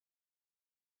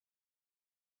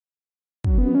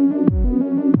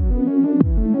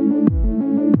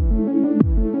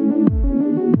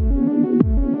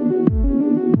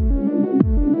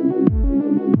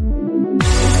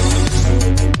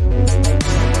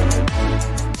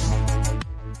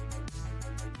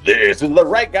This is the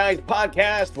Right Guys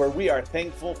podcast, where we are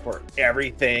thankful for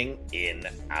everything in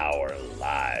our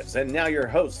lives. And now your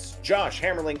hosts, Josh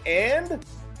Hammerling and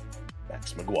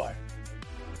Max McGuire.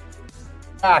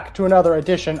 Back to another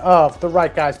edition of the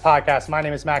Right Guys podcast. My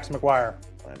name is Max McGuire.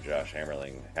 I'm Josh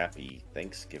Hammerling. Happy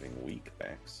Thanksgiving week,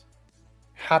 Max.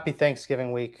 Happy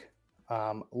Thanksgiving week.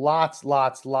 Lots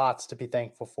to be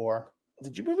thankful for.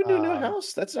 Did you move into a new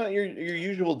house? That's not your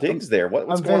usual digs there.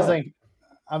 What's going on?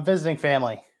 I'm visiting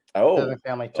family. Oh,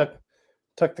 family.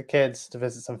 Took the kids to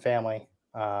visit some family.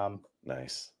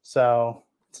 Nice. So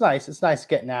it's nice. It's nice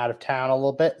getting out of town a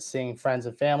little bit, seeing friends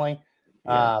and family.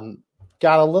 Yeah.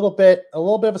 Got a little bit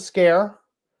of a scare.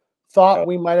 Thought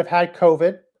we might have had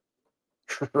COVID.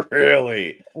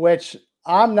 Really? Which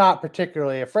I'm not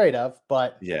particularly afraid of,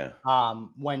 but Yeah.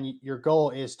 when your goal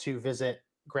is to visit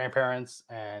grandparents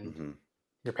and Mm-hmm.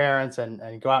 your parents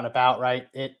and go out and about, right,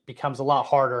 it becomes a lot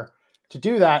harder to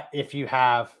do that if you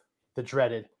have the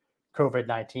dreaded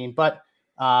COVID-19. But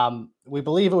we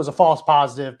believe it was a false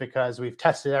positive because we've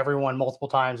tested everyone multiple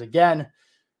times, again,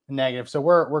 negative. So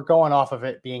we're going off of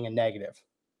it being a negative.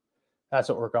 That's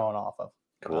what we're going off of.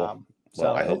 Cool.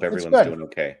 So I hope everyone's doing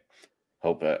okay.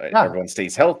 Hope everyone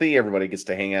stays healthy. Everybody gets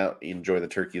to hang out, enjoy the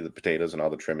turkey, the potatoes, and all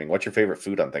the trimming. What's your favorite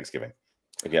food on Thanksgiving?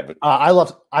 I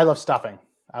love stuffing.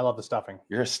 I love the stuffing.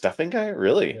 You're a stuffing guy,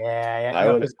 really?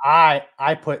 Yeah.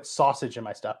 I put sausage in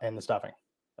the stuffing.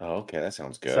 Oh, okay, that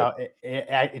sounds good. So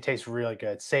it tastes really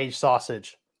good. Sage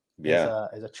sausage, is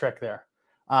a trick there.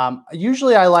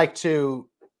 Usually I like to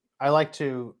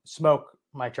smoke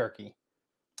my turkey.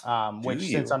 Which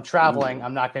since I'm traveling,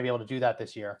 I'm not going to be able to do that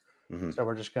this year. Mm-hmm. So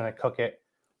we're just going to cook it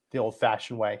the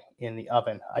old-fashioned way in the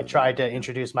oven. I tried to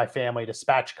introduce my family to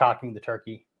spatchcocking the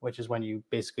turkey, which is when you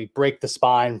basically break the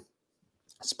spine,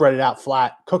 spread it out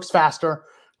flat, cooks faster,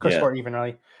 cooks more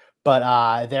evenly.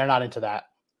 But they're not into that.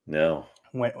 No.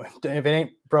 If it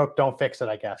ain't broke, don't fix it,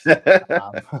 I guess.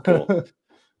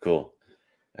 Cool.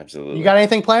 Absolutely. You got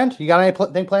anything planned? You got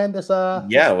anything planned this?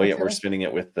 We're spending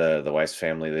it with the wife's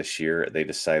family this year. They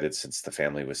decided, since the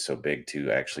family was so big, to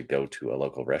actually go to a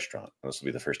local restaurant. This will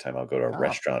be the first time I'll go to a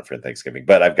restaurant for Thanksgiving.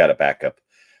 But I've got a backup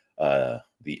the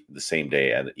same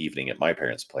day and evening at my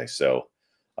parents' place, so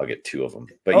I'll get two of them.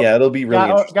 But it'll be really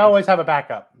interesting. You always have a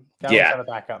backup.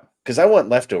 Because I want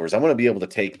leftovers. I want to be able to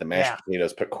take the mashed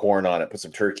potatoes, put corn on it, put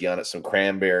some turkey on it, some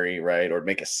cranberry, right? Or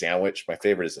make a sandwich. My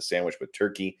favorite is a sandwich with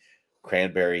turkey,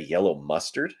 cranberry, yellow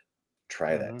mustard.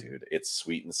 Try that, dude. It's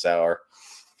sweet and sour.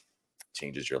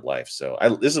 Changes your life. So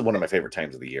this is one of my favorite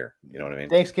times of the year. You know what I mean?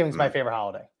 Thanksgiving's my favorite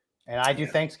holiday. And I do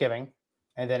Thanksgiving.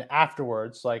 And then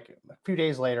afterwards, like a few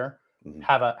days later,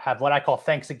 have what I call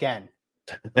thanks again.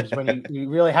 Which is when you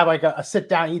really have like a sit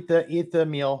down, eat the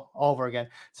meal all over again.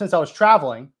 Since I was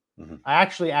traveling, I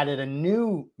actually added a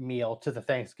new meal to the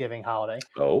Thanksgiving holiday.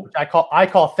 Which I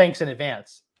call thanks in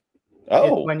advance.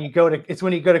 It's when you go to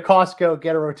Costco,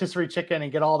 get a rotisserie chicken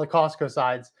and get all the Costco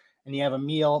sides, and you have a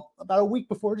meal about a week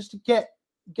before just to get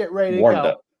ready to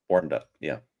go. Warmed up.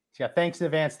 Yeah. So thanks in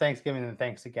advance, Thanksgiving, and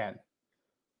thanks again.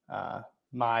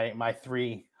 My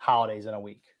 3 holidays in a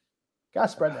week. Gotta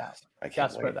spread that.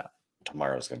 Spread that.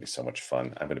 Tomorrow's gonna be so much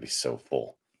fun. I'm gonna be so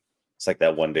full. It's like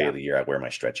that one day of the year I wear my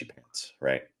stretchy pants,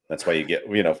 right? That's why you get,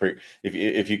 for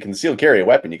if you conceal carry a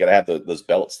weapon, you gotta have those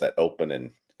belts that open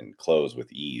and close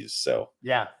with ease. So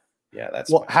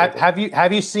that's have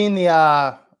you seen the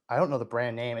I don't know the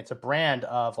brand name. It's a brand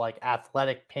of like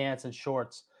athletic pants and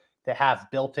shorts that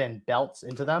have built-in belts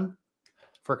into them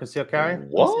for concealed carry.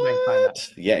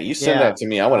 What? Yeah, you send that to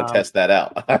me. I want to test that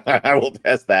out. I will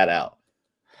test that out.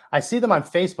 I see them on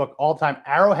Facebook all the time.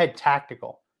 Arrowhead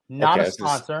Tactical, not a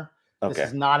sponsor. This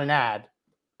is not an ad.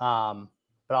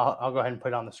 But I'll go ahead and put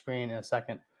it on the screen in a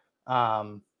second.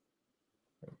 There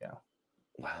we go.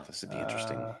 Wow, this would be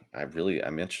interesting.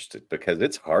 I'm interested because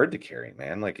it's hard to carry,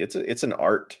 man. Like it's an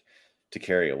art to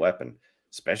carry a weapon,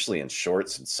 especially in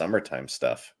shorts and summertime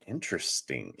stuff.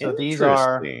 Interesting. So these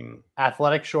are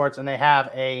athletic shorts, and they have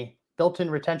a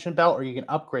built-in retention belt, or you can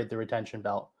upgrade the retention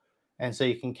belt. And so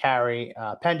you can carry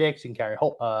appendix, you can carry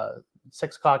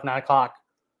 6 o'clock, 9 o'clock.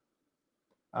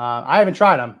 I haven't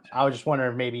tried them. I was just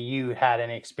wondering if maybe you had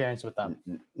any experience with them.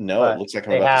 No, it looks like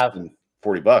I'm about to spend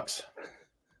 $40.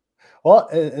 Well,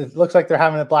 it looks like they're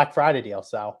having a Black Friday deal.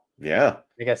 So yeah,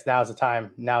 I guess now's the time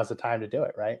to do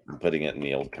it, right? I'm putting it in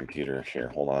the old computer here.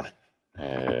 Hold on.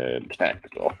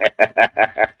 Tactical.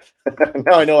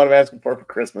 Now I know what I'm asking for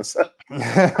Christmas.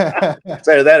 It's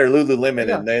either that or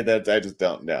Lululemon, and I just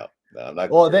don't know. No, I'm not.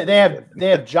 Well, they have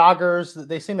joggers.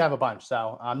 They seem to have a bunch.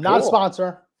 So not a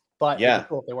sponsor, but it'd be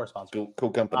cool if they were sponsored. Cool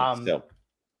company.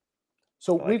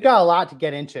 So we've got a lot to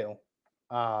get into.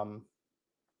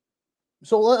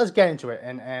 So let's get into it,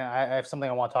 and I have something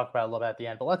I want to talk about a little bit at the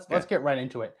end. But let's get right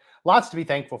into it. Lots to be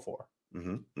thankful for.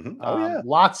 Oh yeah,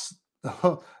 Lots,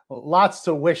 lots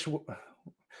to wish.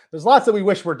 There's lots that we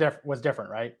wish was different,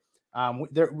 right?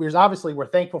 There's obviously we're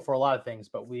thankful for a lot of things,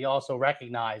 but we also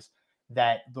recognize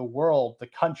that the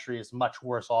country is much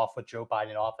worse off with Joe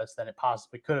Biden in office than it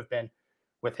possibly could have been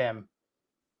with him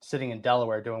sitting in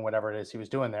Delaware doing whatever it is he was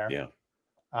doing there. yeah.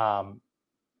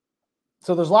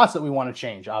 So there's lots that we want to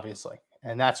change, obviously,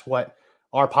 and that's what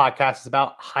our podcast is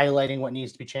about: highlighting what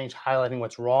needs to be changed, highlighting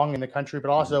what's wrong in the country,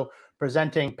 but also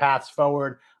presenting paths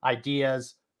forward,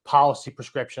 ideas, policy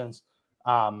prescriptions.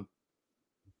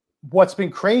 What's been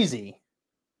crazy?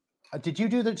 Did you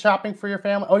do the shopping for your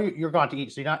family? Oh, you're going to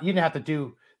eat, so you didn't have to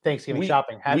do Thanksgiving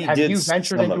shopping. Have you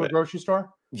ventured into a grocery store?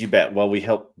 You bet. Well, we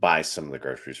help buy some of the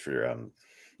groceries for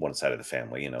one side of the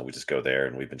family. We just go there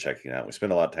and we've been checking it out. We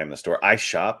spend a lot of time in the store. I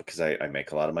shop because I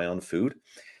make a lot of my own food,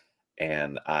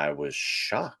 and I was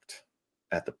shocked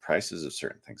at the prices of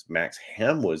certain things. Max,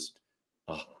 ham was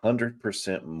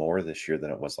 100% more this year than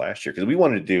it was last year, because we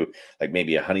wanted to do like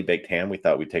maybe a honey baked ham. We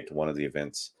thought we'd take to one of the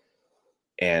events,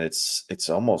 and it's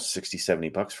almost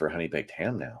 $60-70 for a honey baked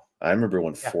ham now. I remember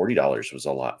when $40 was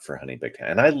a lot for honey baked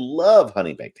ham, and I love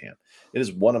honey baked ham. It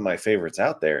is one of my favorites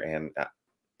out there. And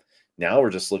now we're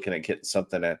just looking at getting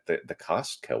something at the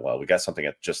Costco. Well, we got something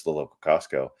at just the local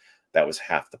Costco that was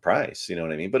half the price. You know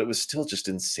what I mean? But it was still just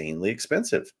insanely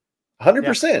expensive.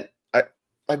 100%.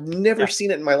 I've never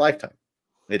seen it in my lifetime.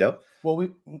 Well,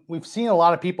 we've seen a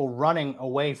lot of people running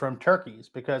away from turkeys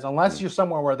because unless you're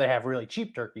somewhere where they have really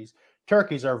cheap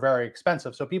turkeys are very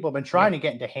expensive. So people have been trying to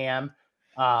get into ham,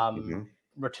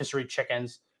 rotisserie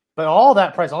chickens, but all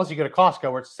that price, unless you go to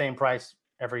Costco where it's the same price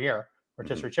every year,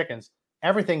 rotisserie chickens,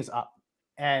 everything's up.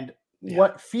 And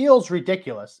what feels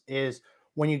ridiculous is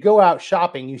when you go out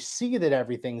shopping, you see that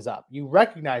everything's up. You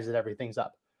recognize that everything's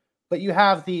up, but you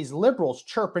have these liberals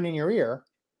chirping in your ear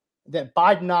that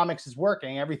Bidenomics is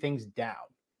working, everything's down.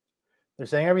 They're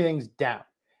saying everything's down.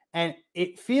 And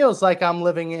it feels like I'm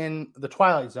living in the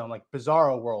Twilight Zone, like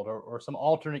Bizarro World or some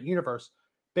alternate universe,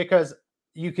 because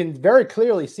you can very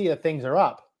clearly see that things are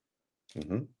up.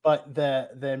 But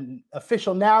the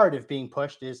official narrative being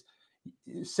pushed is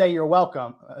say you're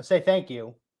welcome, say thank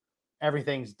you,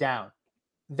 everything's down.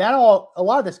 A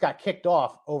lot of this got kicked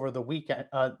off over the weekend,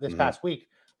 this past week,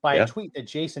 by a tweet that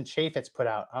Jason Chaffetz put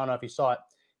out. I don't know if you saw it.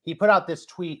 He put out this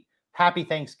tweet, "Happy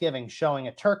Thanksgiving," showing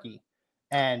a turkey,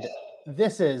 and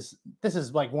this is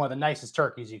like one of the nicest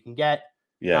turkeys you can get.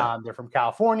 They're from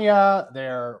California.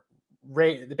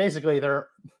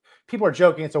 People are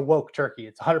joking it's a woke turkey.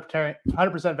 It's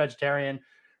 100% vegetarian,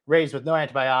 raised with no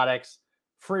antibiotics,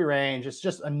 free range. It's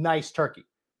just a nice turkey.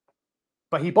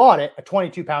 But he bought it, a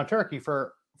 22-pound turkey,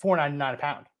 for $4.99 a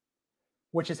pound,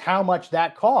 which is how much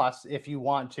that costs if you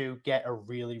want to get a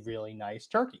really, really nice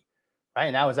turkey. Right.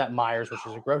 And that was at Myers, which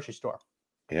is a grocery store.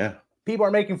 Yeah. People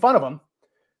are making fun of him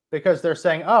because they're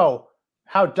saying, oh,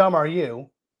 how dumb are you?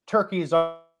 Turkeys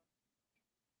are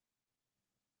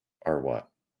what?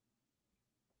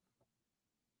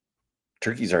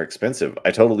 Turkeys are expensive.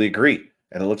 I totally agree.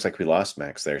 And it looks like we lost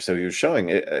Max there. So he was showing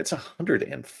it's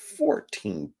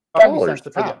 $114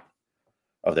 a pound.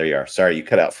 Oh, there you are. Sorry, you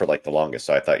cut out for like the longest,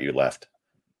 so I thought you left.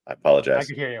 I apologize. I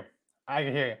could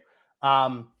hear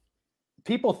you.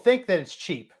 People think that it's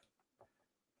cheap,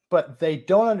 but they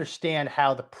don't understand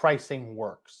how the pricing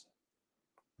works.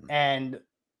 And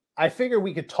I figure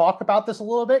we could talk about this a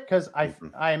little bit because I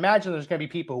imagine there's going to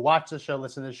be people who watch this show,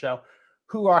 listen to this show,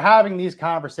 who are having these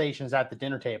conversations at the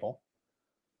dinner table.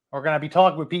 We're going to be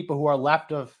talking with people who are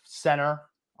left of center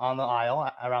on the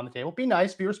aisle around the table. Be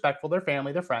nice, be respectful, their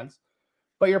family, their friends.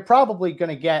 But you're probably going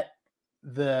to get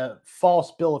the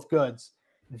false bill of goods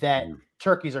that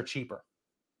turkeys are cheaper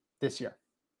this year.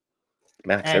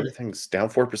 Max, everything's down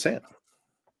 4%.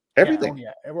 Everything.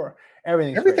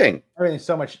 Everything's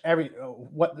so much.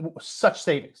 Such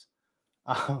savings.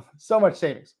 So much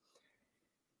savings.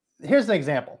 Here's an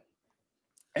example.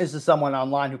 This is someone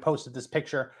online who posted this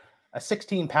picture. A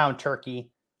 16-pound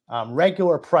turkey,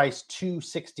 regular price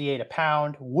 $2.68 a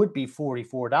pound, would be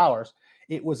 $44.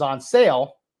 It was on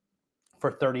sale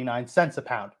for 39 cents a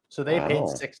pound. So they paid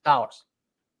 $6.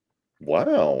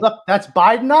 Wow. Look, that's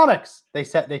Bidenomics. They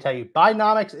tell you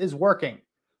Bidenomics is working.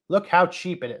 Look how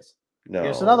cheap it is. No.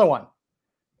 Here's another one.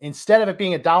 Instead of it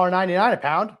being $1.99 a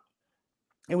pound,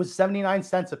 it was 79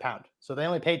 cents a pound. So they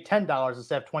only paid $10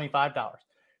 instead of $25.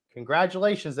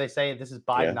 Congratulations, they say. This is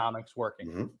Bidenomics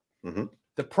working.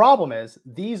 The problem is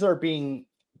these are being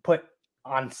put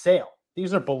on sale.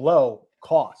 These are below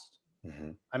cost.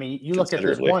 I mean, you look at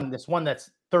this one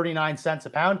that's 39 cents a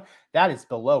pound, that is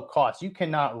below cost. You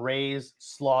cannot raise,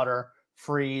 slaughter,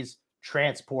 freeze,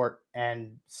 transport,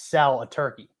 and sell a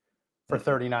turkey for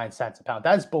 39 cents a pound.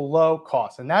 That is below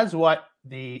cost. And that is what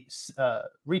the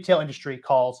retail industry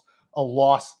calls a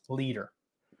loss leader.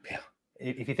 Yeah.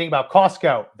 If you think about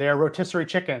Costco, their rotisserie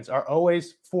chickens are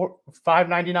always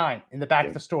 $5.99 in the back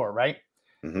of the store, right?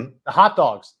 The hot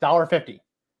dogs, $1.50.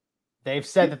 They've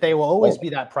said that they will always be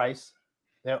that price.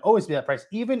 They'll always be that price,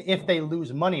 even if they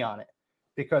lose money on it,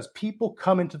 because people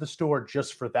come into the store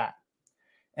just for that.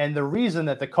 And the reason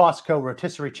that the Costco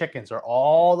rotisserie chickens are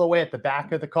all the way at the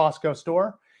back of the Costco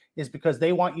store is because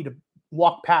they want you to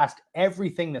walk past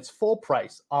everything that's full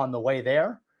price on the way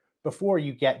there before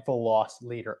you get the loss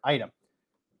leader item.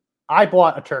 I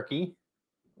bought a turkey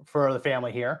for the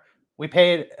family here. We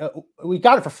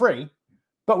got it for free,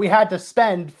 but we had to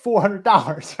spend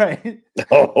 $400, right?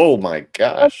 Oh my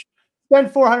gosh. Spend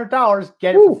 $400,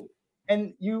 get it,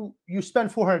 and you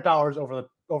spend $400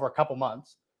 over a couple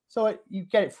months. So you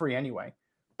get it free anyway.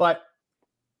 But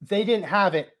they didn't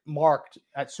have it marked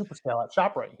at Super Sale at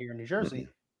ShopRite here in New Jersey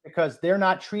because they're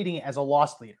not treating it as a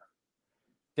loss leader.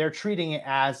 They're treating it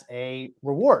as a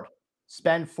reward.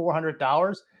 Spend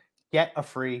 $400, get a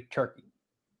free turkey.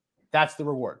 That's the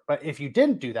reward. But if you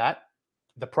didn't do that,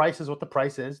 the price is what the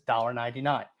price is,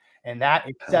 $1.99. And that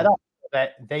is set up so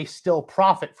that they still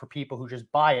profit for people who just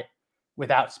buy it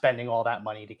without spending all that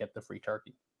money to get the free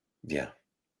turkey. Yeah.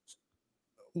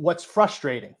 What's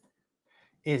frustrating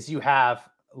is you have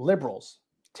liberals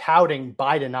touting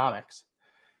Bidenomics,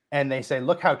 and they say,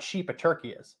 look how cheap a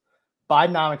turkey is.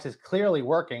 Bidenomics is clearly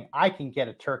working. I can get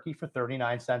a turkey for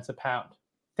 39 cents a pound.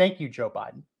 Thank you, Joe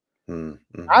Biden.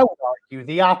 I would argue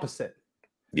the opposite.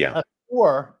 Yeah. A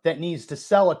store that needs to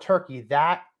sell a turkey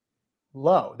that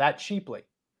low, that cheaply,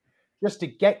 just to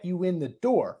get you in the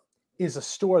door is a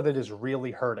store that is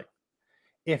really hurting.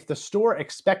 If the store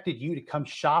expected you to come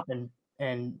shop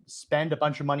and spend a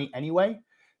bunch of money anyway,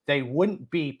 they wouldn't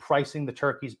be pricing the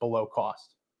turkeys below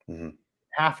cost.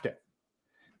 Have to.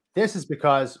 This is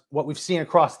because what we've seen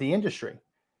across the industry,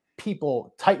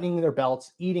 people tightening their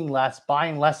belts, eating less,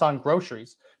 buying less on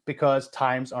groceries because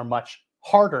times are much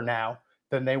harder now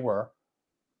than they were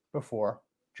before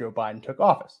Joe Biden took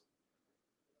office.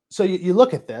 So you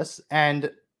look at this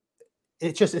and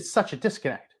it's such a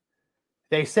disconnect.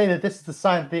 They say that this is the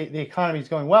sign that the economy is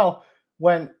going well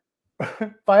when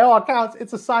by all accounts,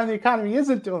 it's a sign the economy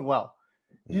isn't doing well.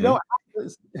 You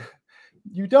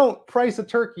don't price a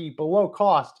turkey below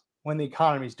cost when the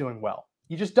economy is doing well.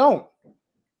 You just don't.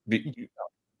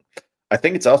 I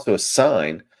think it's also a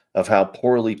sign of how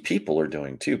poorly people are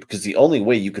doing too, because the only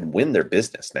way you can win their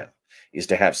business now is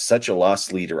to have such a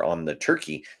loss leader on the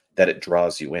turkey that it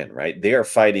draws you in, right? They are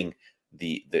fighting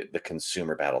the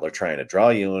consumer battle. They're trying to draw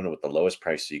you in with the lowest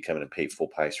price, so you come in and pay full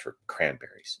price for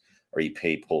cranberries, or you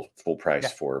pay full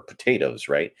price for potatoes,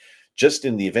 right? Just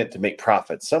in the event to make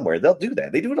profit somewhere, they'll do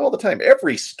that. They do it all the time.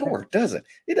 Every store does it.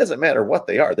 It doesn't matter what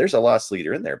they are. There's a loss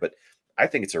leader in there, but I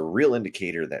think it's a real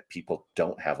indicator that people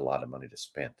don't have a lot of money to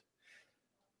spend.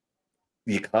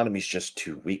 The economy's just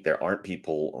too weak. There aren't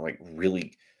people like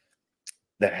really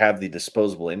that have the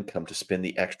disposable income to spend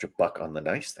the extra buck on the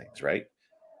nice things, right?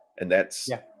 And that's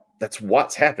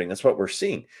what's happening. That's what we're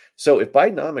seeing. So if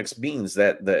Bidenomics means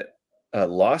that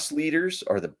loss leaders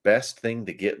are the best thing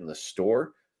to get in the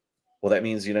store, well, that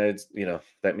means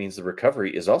that means the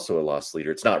recovery is also a loss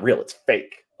leader. It's not real. It's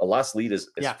fake. A loss lead is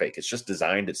fake. It's just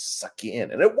designed to suck you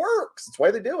in, and it works. That's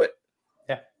why they do it.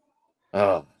 Yeah.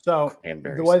 Oh, so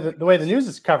the way the news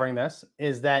is covering this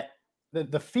is that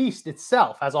the feast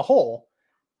itself as a whole,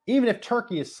 even if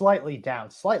turkey is slightly down,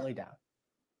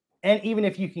 and even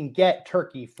if you can get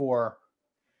turkey for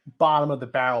bottom of the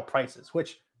barrel prices,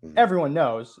 which everyone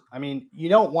knows. I mean, you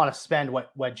don't want to spend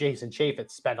what Jason Chaffetz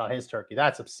spent on his turkey.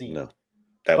 That's obscene. No,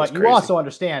 but you also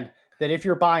understand that if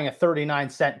you're buying a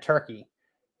 39-cent turkey,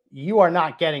 you are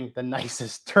not getting the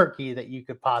nicest turkey that you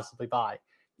could possibly buy,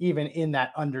 even in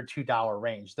that under $2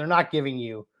 range. They're not giving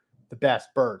you the best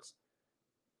birds.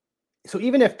 So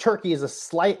even if turkey is a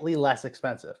slightly less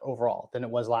expensive overall than it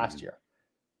was last year,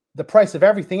 the price of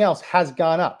everything else has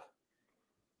gone up.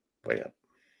 Way up.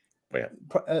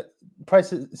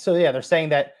 Prices. So they're saying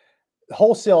that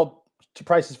wholesale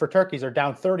prices for turkeys are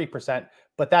down 30%,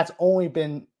 but that's only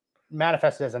been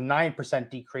manifested as a 9%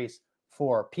 decrease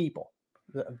for people,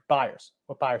 the buyers.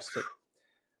 What buyers see.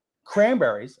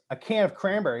 Cranberries, a can of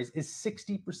cranberries is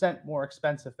 60% more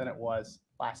expensive than it was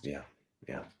last year.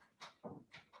 Yeah.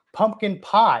 Pumpkin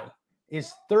pie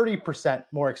is 30%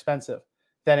 more expensive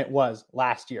than it was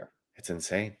last year. It's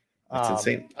insane. It's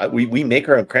insane. We make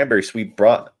our own cranberries. We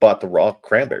bought the raw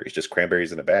cranberries, just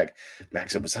cranberries in a bag.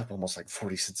 Max, it was up almost like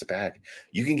 40 cents a bag.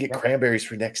 You can get cranberries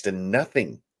for next to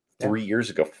nothing. 4 years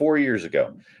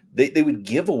ago, they would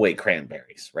give away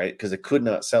cranberries, right? Because they could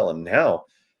not sell them. Now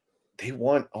they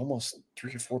want almost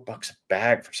 $3 or $4 a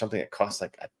bag for something that costs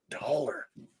like $1.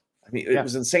 I mean, it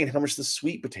was insane how much the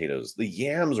sweet potatoes, the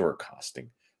yams were costing.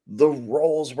 The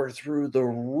rolls were through the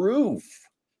roof.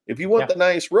 If you want the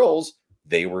nice rolls,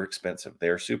 they were expensive.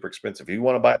 They're super expensive. If you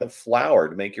want to buy the flour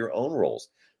to make your own rolls,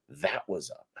 that was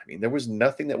up. I mean, there was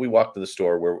nothing that we walked to the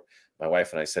store where my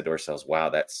wife and I said to ourselves, wow,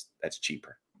 that's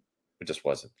cheaper. It just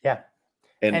wasn't. Yeah.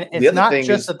 And it's the other not thing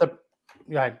just is, that the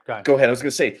go ahead. Go ahead. I was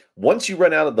going to say, once you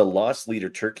run out of the loss leader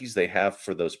turkeys they have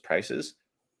for those prices,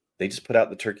 they just put out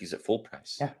the turkeys at full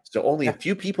price. Yeah. So only a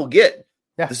few people get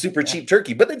the super cheap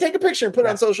turkey, but they take a picture and put it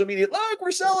on social media. Look, we're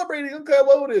celebrating. Look how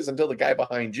low it is, until the guy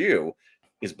behind you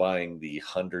is buying the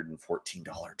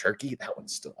 $114 turkey. That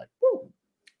one's still like, woo.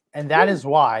 And that is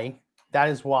why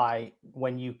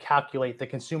when you calculate the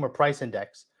consumer price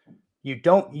index, you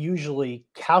don't usually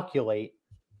calculate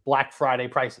Black Friday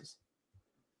prices.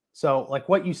 So like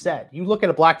what you said, you look at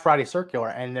a Black Friday circular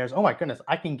and there's, oh my goodness,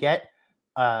 I can get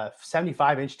a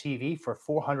 75-inch TV for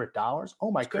 $400.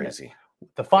 Oh my goodness. Crazy.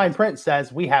 The fine print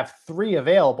says we have 3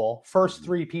 available. First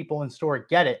 3 people in store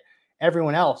get it.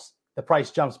 Everyone else, the price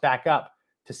jumps back up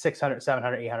to $600,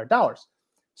 $700, $800.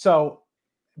 So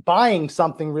buying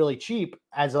something really cheap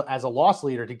as a loss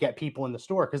leader to get people in the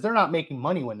store, because they're not making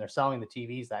money when they're selling the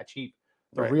TVs that cheap.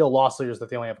 The real loss leaders that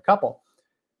they only have a couple.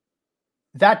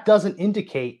 That doesn't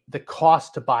indicate the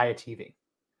cost to buy a TV.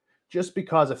 Just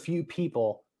because a few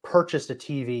people purchased a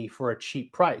TV for a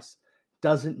cheap price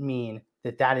doesn't mean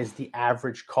that is the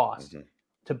average cost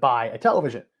to buy a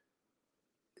television.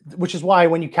 Which is why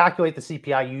when you calculate the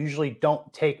CPI, you usually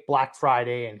don't take Black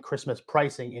Friday and Christmas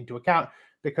pricing into account,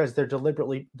 because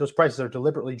those prices are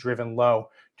deliberately driven low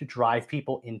to drive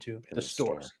people into the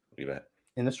stores.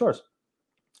 In the stores.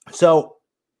 So,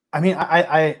 I mean,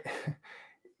 I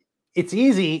it's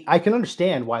easy. I can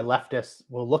understand why leftists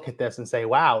will look at this and say,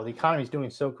 wow, the economy is doing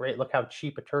so great. Look how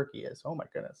cheap a turkey is. Oh my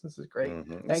goodness, this is great.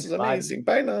 Thanks, this is amazing.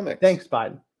 Bidenomics. Thanks,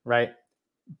 Biden. Right.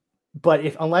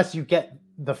 But unless you get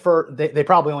the first, they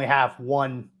probably only have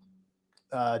one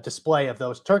display of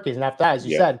those turkeys. And after that, as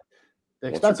you said, the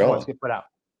expensive ones get put out.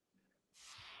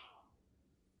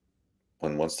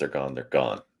 Once they're gone, they're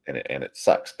gone. And it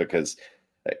sucks, because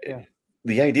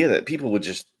the idea that people would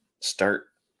just start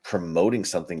promoting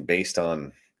something based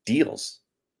on deals,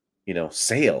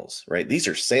 sales, right? These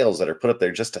are sales that are put up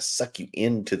there just to suck you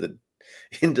into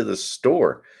the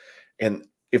store. And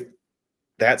if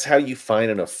that's how you find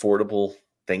an affordable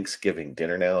Thanksgiving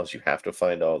dinner now, is you have to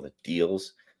find all the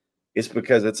deals, it's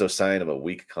because it's a sign of a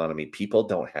weak economy. People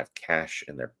don't have cash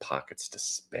in their pockets to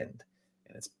spend,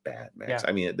 and it's bad, Max.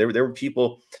 I mean, there were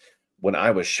people when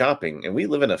I was shopping, and we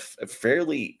live in a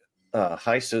fairly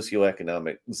high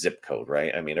socioeconomic zip code,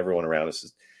 right? I mean, everyone around us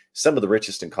is some of the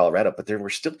richest in Colorado, but there were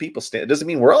still people standing. It doesn't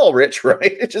mean we're all rich, right?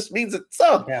 It just means that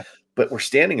some. But we're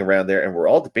standing around there and we're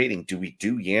all debating, do we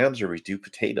do yams or we do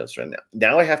potatoes right now?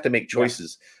 Now I have to make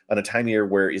choices on a time of year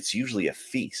where it's usually a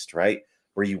feast, right?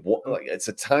 Where it's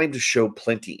a time to show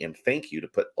plenty and thank you, to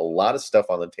put a lot of stuff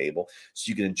on the table so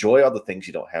you can enjoy all the things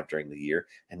you don't have during the year.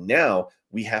 And now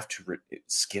we have to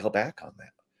scale back on that.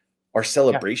 Our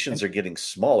celebrations are getting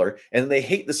smaller, and they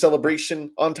hate the celebration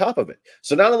on top of it.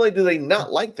 So not only do they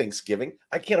not like Thanksgiving,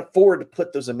 I can't afford to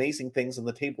put those amazing things on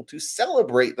the table to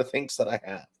celebrate the things that I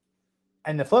have.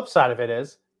 And the flip side of it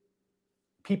is,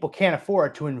 people can't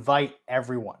afford to invite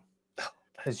everyone.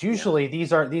 Because usually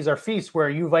these are feasts where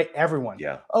you invite everyone.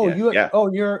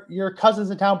 Your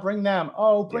cousins in town, bring them.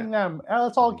 Oh, bring them.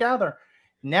 Let's all gather.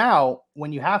 Now,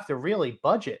 when you have to really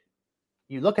budget,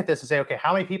 you look at this and say, okay,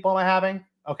 how many people am I having?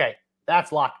 Okay,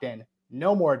 that's locked in.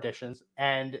 No more additions.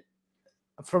 And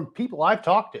from people I've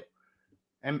talked to,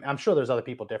 and I'm sure there's other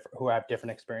people who have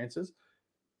different experiences,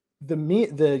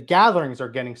 the gatherings are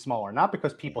getting smaller, not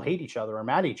because people hate each other or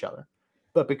mad at each other,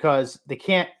 but because they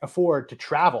can't afford to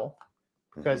travel,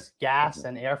 because gas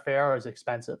and airfare is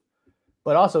expensive.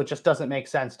 But also, it just doesn't make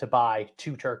sense to buy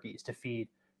 2 turkeys to feed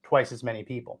twice as many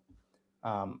people.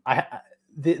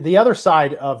 The other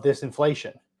side of this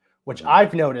inflation, which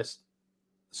I've noticed,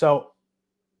 so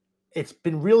it's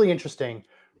been really interesting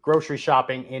grocery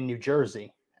shopping in New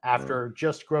Jersey after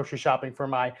just grocery shopping for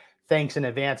my thanks in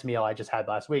advance meal I just had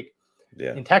last week.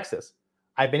 In Texas,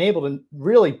 I've been able to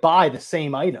really buy the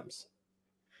same items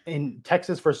in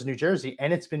Texas versus New Jersey,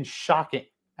 and it's been shocking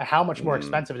at how much more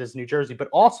expensive it is in New Jersey, but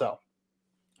also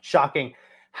shocking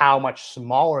how much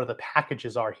smaller the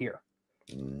packages are here.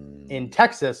 In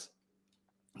Texas,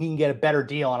 he can get a better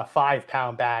deal on a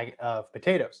 5-pound bag of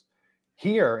potatoes.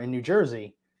 Here in New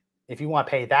Jersey, if you want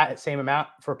to pay that same amount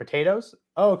for potatoes,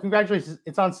 oh, congratulations,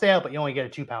 it's on sale, but you only get a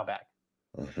 2-pound bag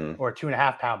or a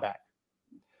 2.5-pound bag.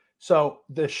 So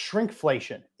the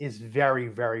shrinkflation is very,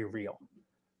 very real.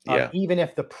 Even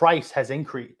if the price has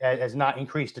not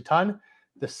increased a ton,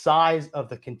 the size of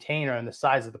the container and the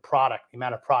size of the product, the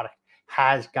amount of product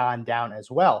has gone down as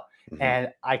well.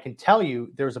 And I can tell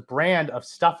you, there's a brand of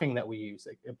stuffing that we use,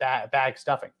 a bag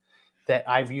stuffing, that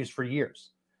I've used for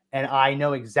years. And I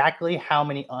know exactly how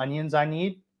many onions I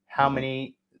need, how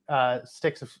many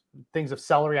sticks of things of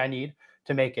celery I need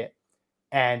to make it.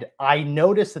 And I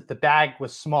noticed that the bag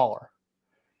was smaller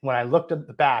when I looked at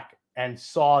the back and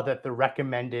saw that the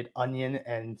recommended onion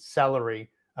and celery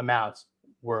amounts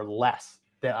were less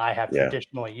than I have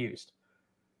traditionally used.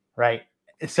 Right.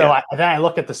 So then I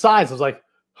look at the size. I was like,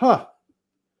 huh,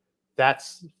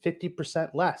 that's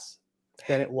 50% less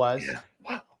than it was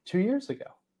 2 years ago.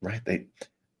 Right. They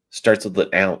starts with an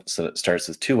ounce, and it starts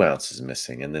with 2 ounces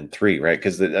missing, and then 3, right?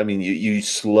 Because you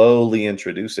slowly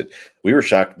introduce it. We were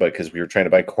shocked because we were trying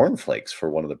to buy cornflakes for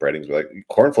one of the breadings. We're like,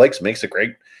 cornflakes makes a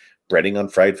great breading on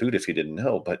fried food if you didn't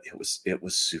know, but it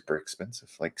was super expensive.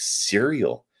 Like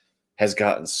cereal has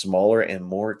gotten smaller and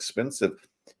more expensive.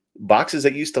 Boxes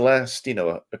that used to last,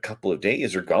 a couple of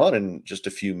days are gone in just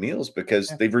a few meals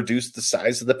because they've reduced the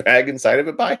size of the bag inside of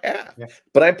it by half.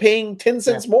 But I'm paying 10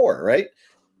 cents more, right?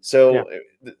 So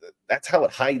that's how it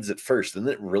hides at first, and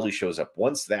then it really shows up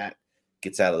once that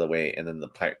gets out of the way, and then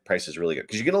the price is really good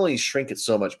because you can only shrink it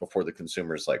so much before the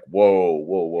consumer's like, whoa,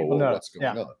 what's going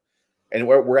on? And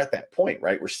we're at that point,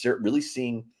 right? We're really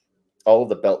seeing all of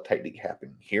the belt tightening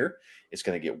happening here. It's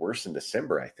going to get worse in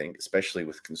December, I think, especially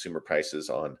with consumer prices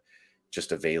on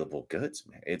just available goods,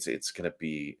 man. It's going to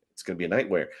be a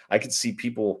nightmare. I could see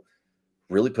people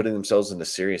really putting themselves into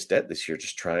serious debt this year,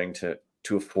 just trying to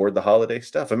afford the holiday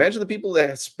stuff. Imagine the people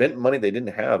that spent money they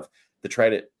didn't have to try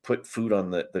to put food on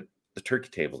the turkey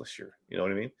table this year. You know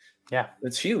what I mean? Yeah,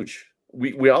 it's huge.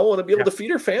 We all want to be able to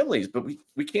feed our families, but we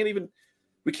can't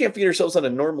feed ourselves on a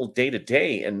normal day to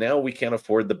day, and now we can't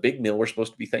afford the big meal we're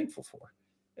supposed to be thankful for,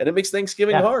 and it makes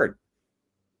Thanksgiving hard.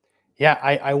 Yeah,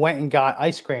 I went and got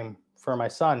ice cream for my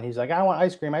son. He's like, I want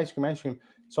ice cream.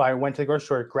 So I went to the grocery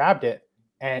store, grabbed it,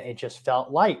 and it just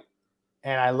felt light.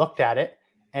 And I looked at it,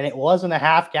 and it wasn't a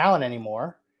half gallon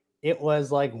anymore. It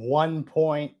was like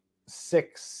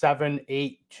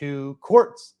 1.6782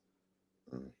 quarts.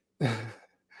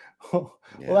 Well,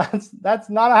 that's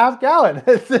not a half gallon.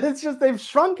 It's just they've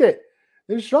shrunk it.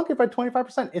 They've shrunk it by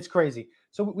 25%. It's crazy.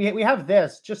 So we have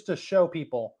this just to show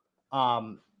people,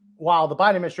 while the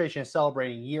Biden administration is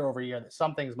celebrating year over year that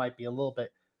some things might be a little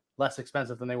bit less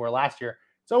expensive than they were last year.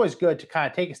 It's always good to kind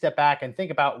of take a step back and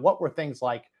think about what were things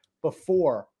like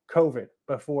before COVID,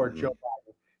 before Joe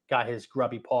Biden got his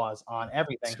grubby paws on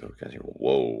everything.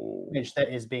 Whoa.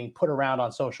 That is being put around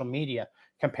on social media,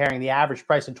 comparing the average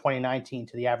price in 2019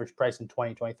 to the average price in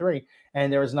 2023.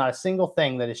 And there is not a single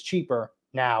thing that is cheaper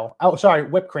now. Oh, sorry,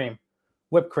 whipped cream,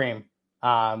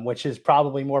 which is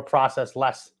probably more processed,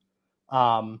 less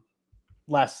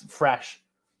fresh.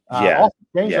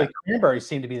 Cranberries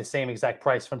seem to be the same exact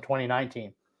price from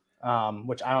 2019,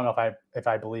 which I don't know if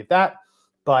I believe that.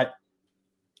 But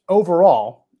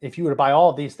overall, if you were to buy all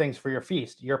of these things for your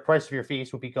feast, your price of your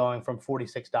feast would be going from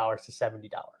 $46 to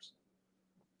 $70. Wow.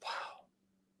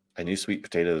 I knew sweet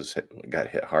potatoes got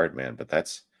hit hard, man, but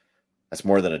that's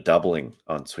more than a doubling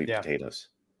on sweet potatoes.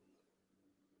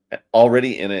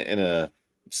 Already in a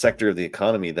sector of the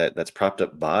economy that's propped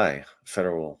up by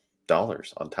federal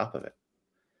dollars on top of it.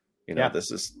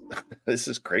 This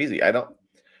is crazy. I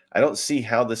don't see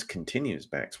how this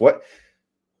continues, Max.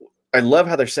 I love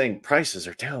how they're saying prices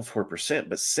are down 4%,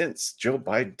 but since Joe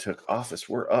Biden took office,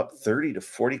 we're up 30 to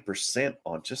 40%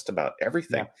 on just about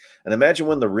everything. Yeah. And imagine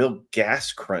when the real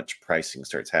gas crunch pricing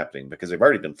starts happening, because they've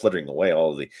already been flittering away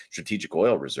all of the strategic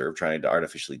oil reserve, trying to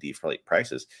artificially deflate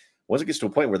prices. Once it gets to a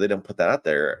point where they don't put that out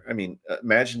there, I mean,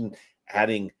 imagine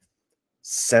adding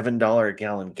 $7 a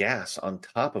gallon gas on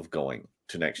top of going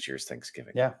to next year's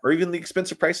Thanksgiving, or even the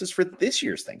expensive prices for this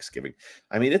year's Thanksgiving.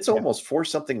 I mean, it's almost $4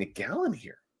 something a gallon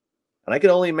here. And I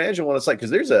can only imagine what it's like, because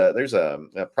there's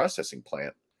a processing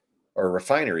plant or a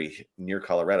refinery near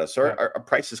Colorado. So our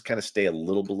prices kind of stay a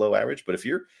little below average. But if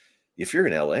you're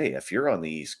in LA, if you're on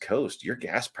the East Coast, your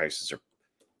gas prices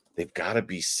they've got to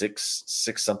be six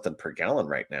something per gallon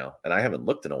right now. And I haven't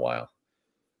looked in a while.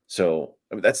 So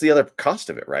I mean, that's the other cost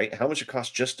of it, right? How much it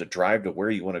costs just to drive to where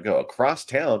you want to go. Across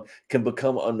town can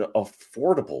become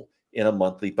unaffordable in a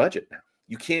monthly budget now.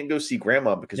 You can't go see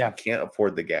grandma because you can't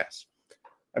afford the gas.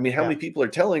 I mean, how many people are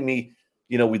telling me,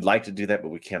 we'd like to do that, but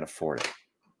we can't afford it.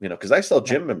 Because I sell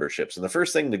gym memberships, and the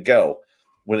first thing to go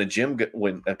when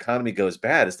economy goes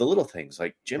bad is the little things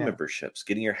like gym memberships,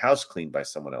 getting your house cleaned by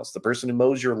someone else, the person who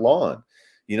mows your lawn.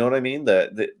 You know what I mean?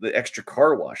 The extra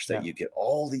car wash that you get.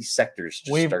 All these sectors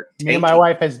just start tanking. Me and my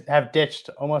wife have ditched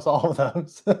almost all of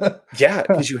those. Yeah,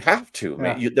 because you have to.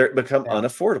 Man. They become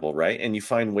unaffordable, right? And you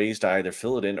find ways to either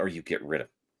fill it in or you get rid of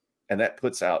it. And that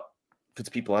puts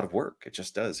people out of work. It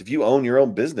just does. If you own your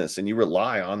own business and you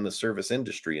rely on the service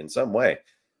industry in some way,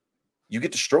 you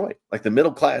get destroyed. Like the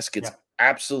middle class gets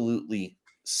absolutely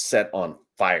set on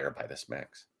fire by this,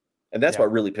 Max. And that's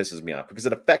what really pisses me off, because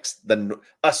it affects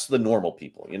us, the normal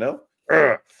people,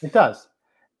 It does.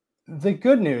 The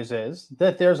good news is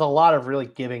that there's a lot of really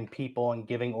giving people and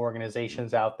giving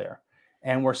organizations out there.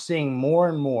 And we're seeing more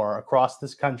and more across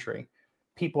this country.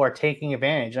 People are taking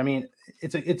advantage. I mean,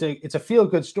 it's a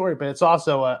feel-good story, but it's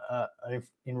also an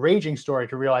enraging story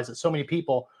to realize that so many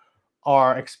people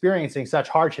are experiencing such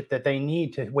hardship that they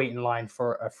need to wait in line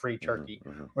for a free turkey,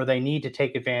 or they need to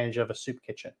take advantage of a soup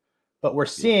kitchen. But we're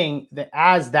seeing that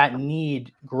as that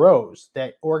need grows,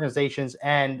 that organizations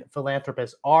and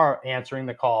philanthropists are answering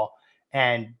the call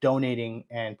and donating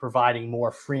and providing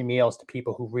more free meals to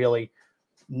people who really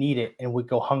need it and would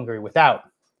go hungry without.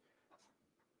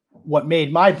 What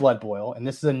made my blood boil, and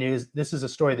this is a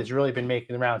story that's really been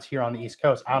making the rounds here on the East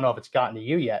Coast. I don't know if it's gotten to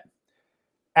you yet.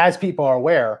 As people are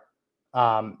aware,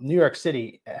 New York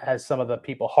City has some of the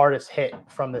people hardest hit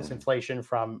from this inflation,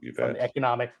 from the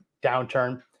economic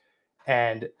downturn.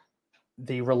 And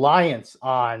the reliance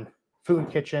on food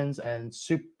kitchens and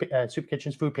soup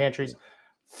kitchens, food pantries,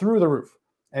 through the roof.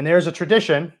 And there's a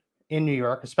tradition in New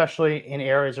York, especially in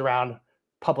areas around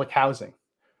public housing,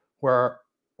 where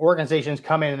organizations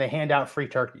come in and they hand out free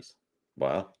turkeys.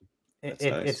 Wow. Nice.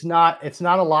 It's not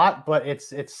a lot, but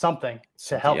it's something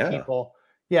to help people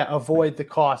avoid the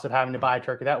cost of having to buy a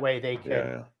turkey. That way they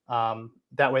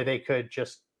could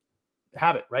just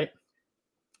have it, right?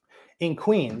 In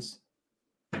Queens,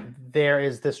 there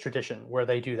is this tradition where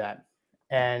they do that.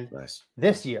 And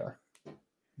this year,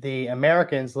 the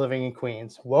Americans living in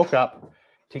Queens woke up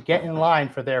to get in line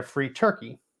for their free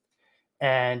turkey.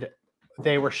 And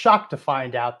they were shocked to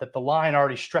find out that the line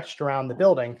already stretched around the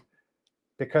building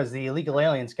because the illegal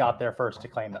aliens got there first to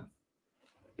claim them.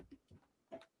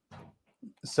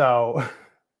 So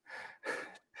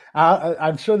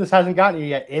I'm sure this hasn't gotten you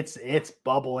yet. It's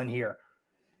bubbling here.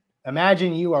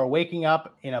 Imagine you are waking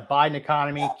up in a Biden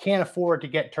economy, can't afford to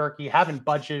get turkey, haven't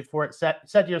budgeted for it, said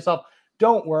to yourself,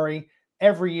 don't worry.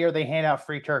 Every year they hand out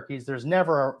free turkeys. There's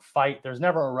never a fight. There's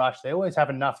never a rush. They always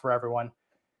have enough for everyone.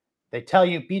 They tell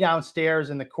you be downstairs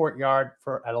in the courtyard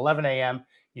at 11 a.m.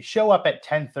 You show up at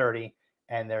 10:30,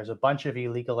 and there's a bunch of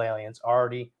illegal aliens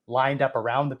already lined up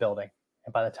around the building.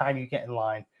 And by the time you get in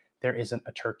line, there isn't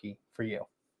a turkey for you.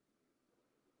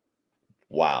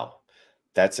 Wow.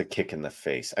 That's a kick in the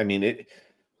face. I mean,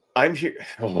 I'm here.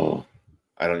 Oh,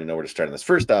 I don't even know where to start on this.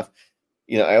 First off,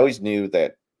 I always knew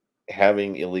that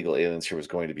having illegal aliens here was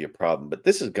going to be a problem, but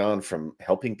this has gone from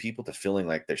helping people to feeling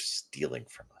like they're stealing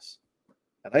from us.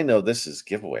 And I know this is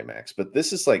giveaway, Max, but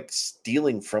this is like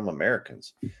stealing from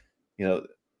Americans.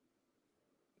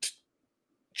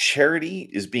 Charity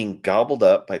is being gobbled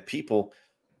up by people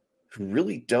who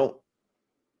really don't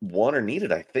want or need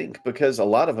it, I think, because a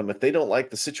lot of them, if they don't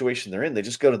like the situation they're in, they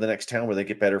just go to the next town where they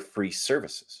get better free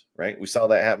services, right? We saw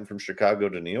that happen from Chicago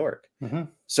to New York.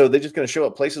 So they're just going to show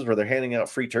up places where they're handing out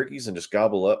free turkeys and just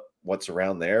gobble up what's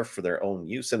around there for their own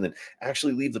use, and then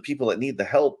actually leave the people that need the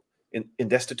help in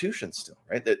destitution still,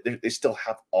 right? They still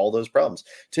have all those problems.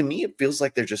 To me, it feels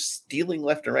like they're just stealing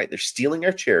left and right. They're stealing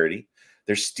our charity.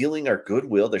 They're stealing our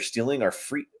goodwill. They're stealing our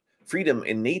freedom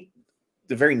and the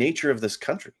very nature of this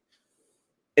country.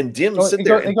 And Dim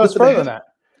it goes further than that.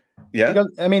 Yeah.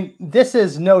 I mean, this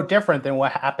is no different than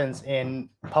what happens in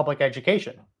public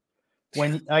education.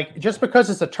 When just because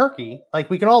it's a turkey,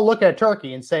 we can all look at a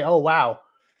turkey and say, oh, wow,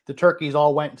 the turkeys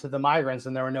all went to the migrants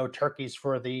and there were no turkeys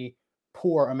for the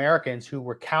poor Americans who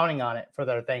were counting on it for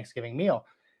their Thanksgiving meal.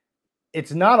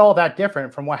 It's not all that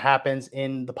different from what happens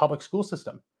in the public school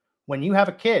system. When you have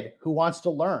a kid who wants to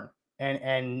learn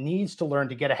and needs to learn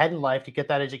to get ahead in life, to get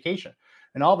that education,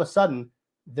 and all of a sudden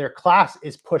their class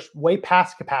is pushed way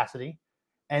past capacity,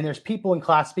 and there's people in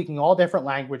class speaking all different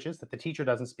languages that the teacher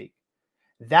doesn't speak,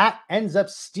 that ends up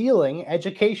stealing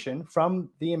education from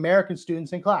the American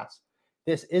students in class.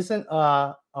 This isn't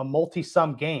a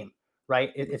multi-sum game,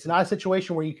 right? It's not a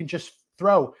situation where you can just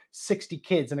throw 60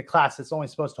 kids in a class that's only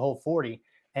supposed to hold 40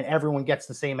 and everyone gets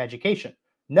the same education.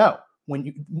 No,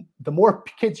 the more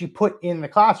kids you put in the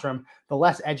classroom, the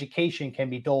less education can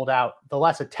be doled out, the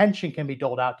less attention can be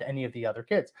doled out to any of the other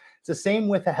kids. It's the same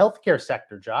with the healthcare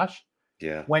sector, Josh.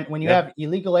 Yeah. When you have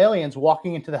illegal aliens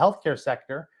walking into the healthcare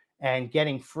sector and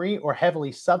getting free or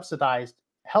heavily subsidized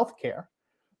healthcare,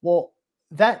 well,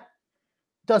 that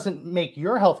doesn't make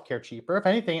your healthcare cheaper. If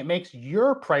anything, it makes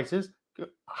your prices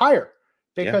higher,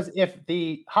 because if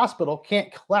the hospital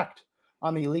can't collect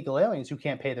on the illegal aliens who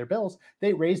can't pay their bills,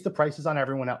 they raise the prices on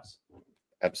everyone else.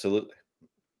 Absolutely.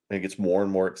 It gets more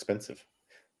and more expensive,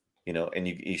 and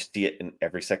you see it in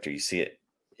every sector. You see it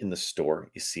in the store,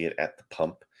 you see it at the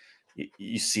pump,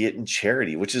 you see it in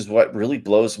charity, which is what really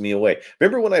blows me away.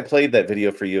 Remember when I played that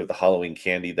video for you of the Halloween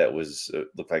candy that was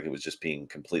looked like it was just being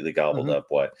completely gobbled up?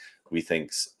 What we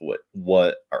think's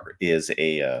is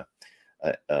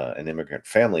an immigrant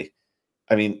family.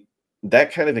 I mean,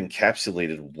 that kind of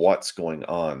encapsulated what's going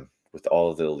on with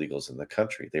all of the illegals in the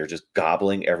country. They're just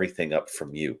gobbling everything up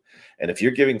from you. And if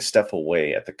you're giving stuff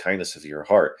away at the kindness of your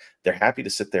heart, they're happy to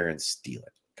sit there and steal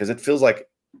it, because it feels like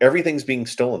everything's being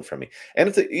stolen from me. And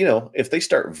if they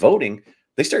start voting,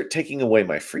 they start taking away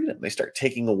my freedom. They start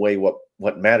taking away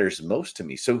what matters most to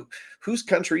me. So whose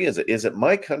country is it? Is it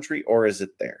my country or is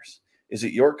it theirs? Is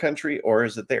it your country or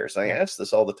is it theirs? I ask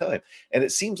this all the time. And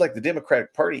it seems like the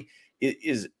Democratic Party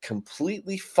is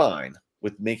completely fine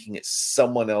with making it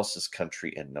someone else's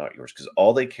country and not yours, because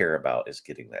all they care about is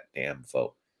getting that damn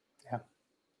vote.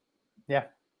 Yeah.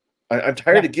 I'm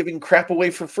tired of giving crap away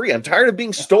for free. I'm tired of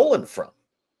being stolen from.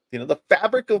 The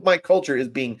fabric of my culture is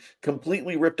being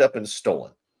completely ripped up and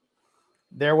stolen.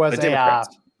 There was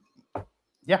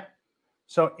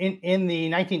So in the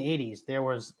 1980s, there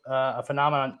was a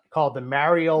phenomenon called the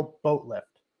Mariel boat lift.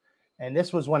 And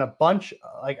this was when a bunch,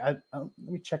 let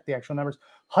me check the actual numbers,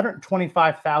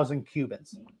 125,000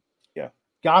 Cubans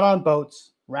got on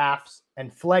boats, rafts,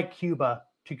 and fled Cuba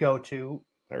to go to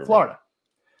Florida.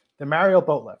 The Mariel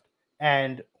boat lift.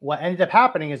 And what ended up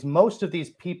happening is most of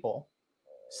these people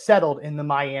settled in the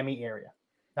Miami area.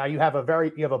 Now you have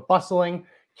a bustling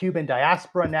Cuban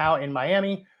diaspora now in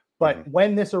Miami, but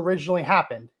when this originally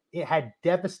happened, it had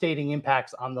devastating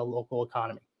impacts on the local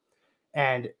economy.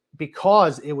 And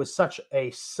because it was such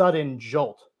a sudden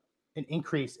jolt, an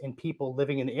increase in people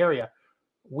living in the area,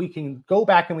 we can go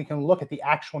back and we can look at the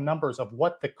actual numbers of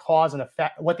what the cause and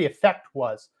effect, what the effect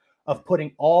was of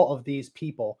putting all of these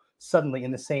people suddenly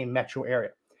in the same metro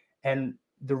area. And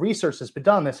the research that's been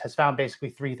done on this has found basically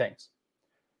three things.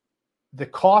 The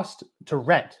cost to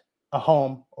rent a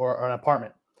home or an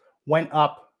apartment went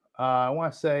up. I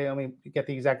want to say, let me get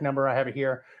the exact number. I have it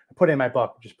here. I put it in my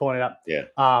book, just pulling it up. Yeah.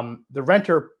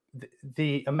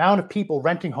 The amount of people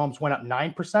renting homes went up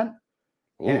 9%.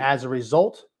 Ooh. And as a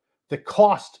result, the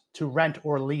cost to rent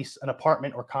or lease an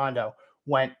apartment or condo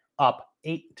went up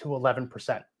 8 to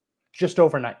 11%, just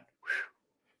overnight.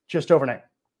 Just overnight.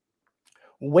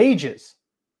 Wages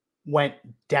went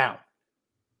down.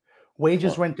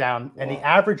 Wages went down, and the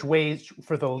average wage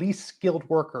for the least skilled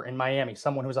worker in Miami,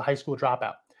 someone who was a high school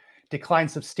dropout,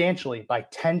 declined substantially by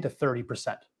 10 to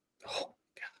 30%. Oh,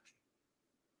 gosh.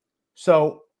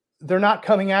 So they're not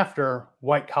coming after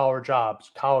white collar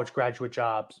jobs, college graduate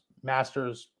jobs,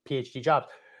 master's, PhD jobs.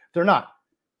 They're not.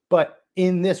 But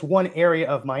in this one area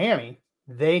of Miami,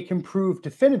 they can prove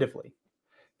definitively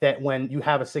that when you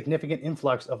have a significant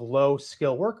influx of low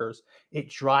skill workers, it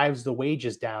drives the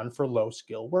wages down for low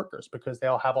skill workers, because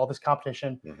they'll have all this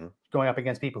competition going up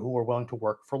against people who are willing to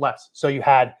work for less. So you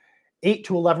had 8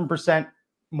 to 11%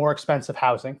 more expensive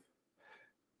housing,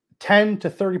 10 to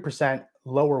 30%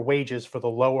 lower wages for the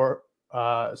lower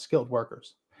skilled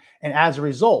workers. And as a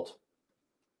result,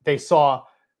 they saw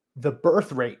the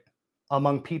birth rate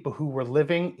among people who were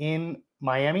living in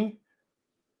Miami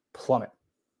plummet.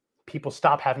 People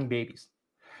stop having babies.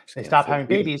 They stop having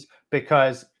babies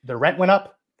because the rent went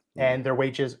up and their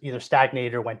wages either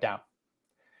stagnated or went down.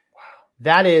 Wow.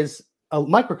 That is a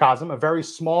microcosm, a very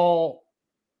small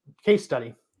case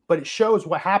study, but it shows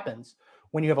what happens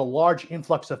when you have a large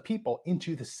influx of people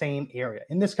into the same area.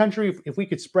 In this country, if we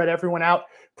could spread everyone out,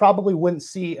 probably wouldn't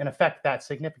see an effect that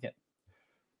significant.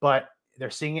 But they're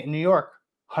seeing it in New York.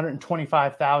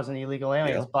 125,000 illegal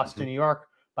aliens bust in New York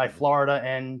by Florida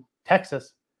and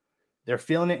Texas. They're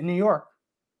feeling it in New York.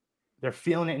 They're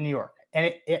feeling it in New York.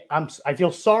 And I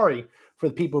feel sorry for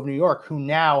the people of New York who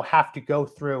now have to go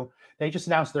through. They just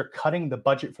announced they're cutting the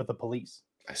budget for the police.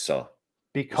 I saw.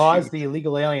 Because the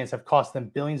illegal aliens have cost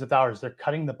them billions of dollars, they're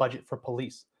cutting the budget for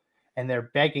police. And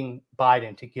they're begging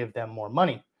Biden to give them more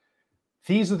money.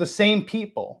 These are the same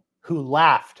people who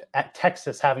laughed at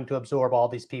Texas having to absorb all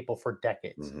these people for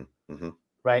decades.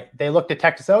 Right? They looked at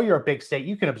Texas, oh, you're a big state,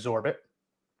 you can absorb it.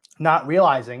 not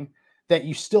realizing that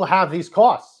you still have these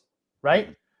costs, right?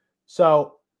 Mm-hmm.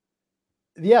 So,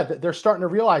 yeah, they're starting to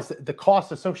realize that the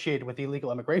costs associated with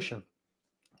illegal immigration.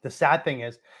 The sad thing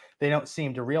is they don't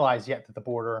seem to realize yet that the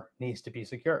border needs to be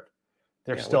secured.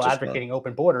 They're still advocating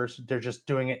open borders. They're just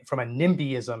doing it from a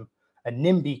NIMBYism, a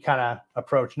NIMBY kind of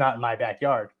approach, not in my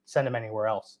backyard. Send them anywhere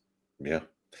else. Yeah.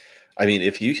 I mean,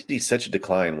 if you see such a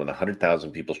decline when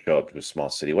 100,000 people show up to a small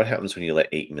city, what happens when you let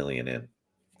 8 million in?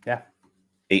 Yeah.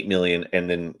 8 million. And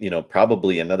then,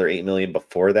 probably another 8 million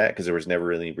before that, because there was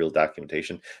never any real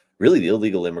documentation. Really, the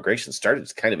illegal immigration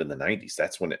started kind of in the 90s.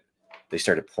 That's when they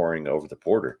started pouring over the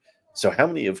border. So how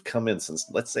many have come in since,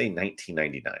 let's say,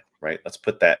 1999, right? Let's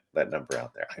put that number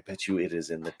out there. I bet you it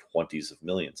is in the 20s of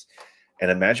millions. And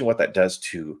imagine what that does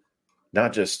to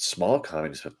not just small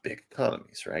economies, but big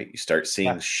economies, right? You start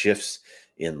seeing shifts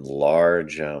in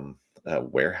large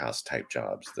warehouse type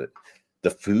jobs. That the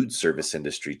food service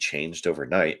industry changed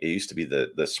overnight. It used to be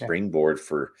the springboard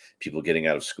for people getting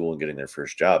out of school and getting their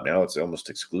first job. Now it's almost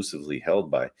exclusively held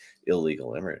by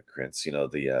illegal immigrants.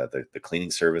 The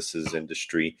cleaning services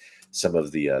industry, some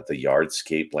of the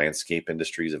landscape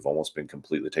industries have almost been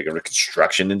completely taken over. The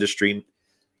construction industry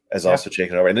has also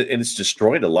taken over, and it's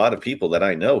destroyed a lot of people that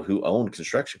I know who own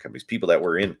construction companies, people that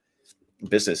were in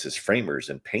business as framers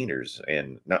and painters,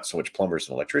 and not so much plumbers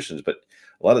and electricians, but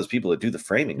a lot of those people that do the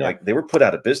framing, like they were put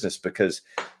out of business because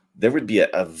there would be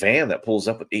a van that pulls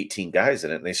up with 18 guys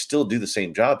in it, and they still do the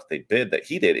same job that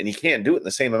he did, and he can't do it in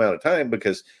the same amount of time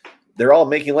because they're all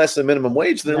making less than minimum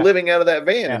wage. They're living out of that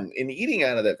van and eating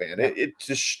out of that van. It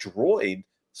destroyed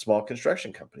small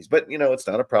construction companies, but it's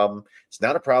not a problem. It's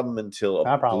not a problem until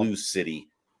a blue city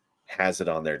has it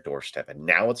on their doorstep, and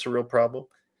now it's a real problem.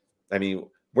 I mean,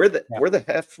 where the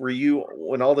F were you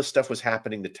when all this stuff was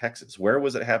happening to Texas? Where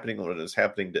was it happening when it was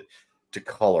happening to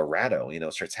Colorado?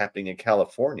 It starts happening in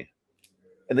California,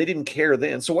 and they didn't care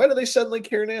then. So why do they suddenly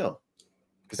care now?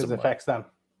 Because it affects them.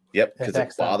 Yep, because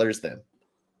it bothers them,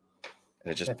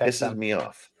 and it just pisses me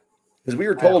off. Because we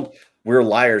were told we were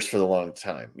liars for the long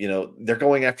time. They're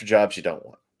going after jobs you don't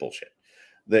want. Bullshit.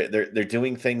 They're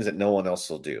doing things that no one else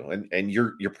will do, and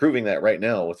you're proving that right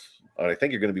now with what I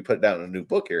think you're going to be putting out in a new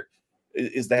book here.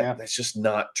 Is that that's just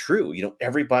not true?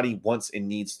 Everybody wants and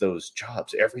needs those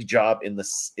jobs. Every job in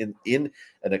an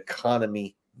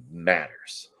economy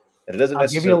matters, and it doesn't. I'll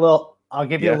give you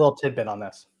a little tidbit on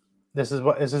this. This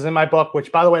is in my book,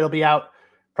 which, by the way, it'll be out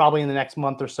probably in the next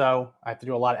month or so. I have to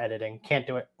do a lot of editing. Can't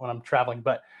do it when I'm traveling.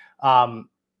 But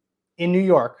in New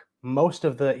York, most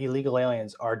of the illegal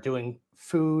aliens are doing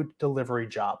food delivery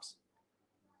jobs.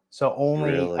 So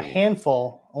only a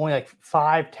handful, only like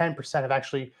 5-10% have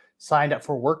actually signed up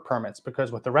for work permits,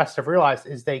 because what the rest have realized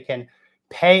is they can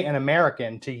pay an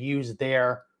American to use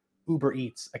their Uber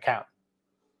Eats account.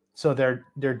 So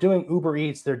they're doing Uber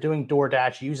Eats, they're doing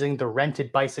DoorDash using the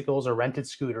rented bicycles or rented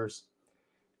scooters.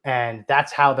 And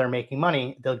that's how they're making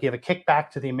money. They'll give a kickback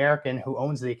to the American who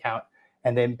owns the account,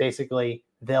 and then basically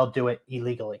they'll do it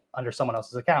illegally under someone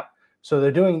else's account. So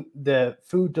they're doing the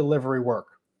food delivery work.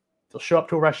 They'll show up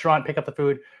to a restaurant, pick up the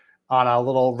food on a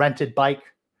little rented bike,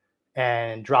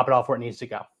 and drop it off where it needs to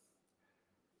go.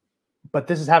 But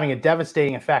this is having a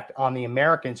devastating effect on the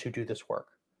Americans who do this work,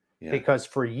 because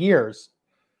for years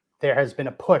there has been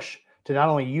a push to not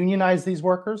only unionize these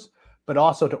workers, but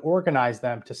also to organize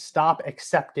them to stop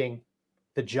accepting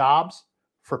the jobs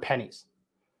for pennies.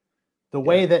 The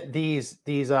way that these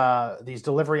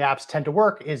delivery apps tend to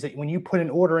work is that when you put an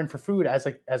order in for food as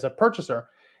a purchaser,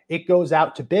 it goes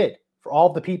out to bid for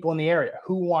all the people in the area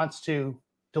who wants to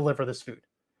deliver this food.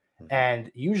 Mm-hmm.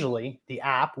 And usually the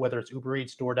app, whether it's Uber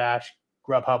Eats, DoorDash,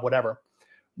 Grubhub, whatever,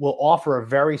 will offer a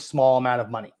very small amount of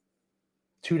money,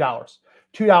 $2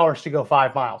 to go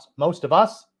 5 miles. Most of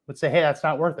us would say, hey, that's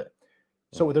not worth it.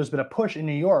 So there's been a push in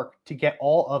New York to get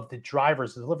all of the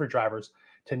delivery drivers,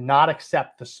 to not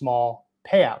accept the small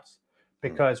payouts,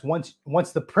 because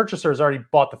once the purchaser has already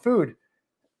bought the food,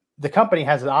 the company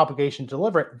has an obligation to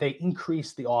deliver it. They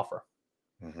increase the offer.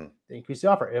 Mm-hmm. They increase the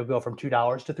offer. It'll go from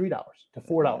 $2 to $3 to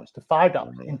 $4 to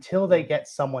 $5 until they get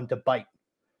someone to bite.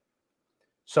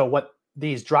 So what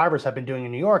these drivers have been doing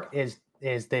in New York is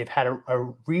they've had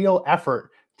a real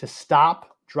effort to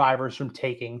stop drivers from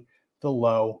taking the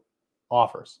low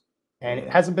offers. And it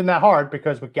hasn't been that hard,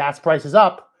 because with gas prices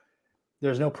up,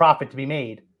 there's no profit to be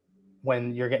made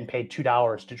when you're getting paid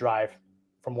 $2 to drive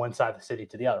from one side of the city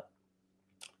to the other.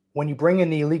 When you bring in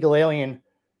the illegal alien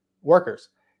workers,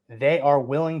 they are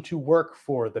willing to work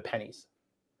for the pennies,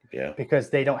 because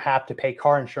they don't have to pay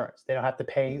car insurance. They don't have to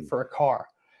pay for a car.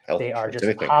 They are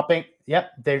just hopping.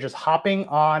 Yep. They're just hopping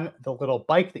on the little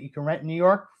bike that you can rent in New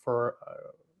York for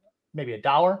maybe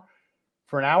 $1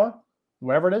 for an hour,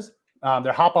 whatever it is.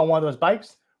 They hop on one of those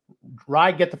bikes,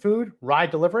 ride, get the food, ride,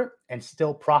 deliver it, and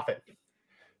still profit.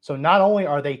 So not only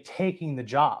are they taking the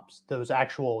jobs, those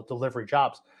actual delivery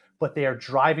jobs, but they are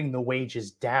driving the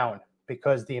wages down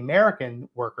because the American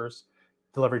workers,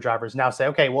 delivery drivers, now say,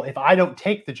 okay, well, if I don't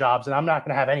take the jobs, then I'm not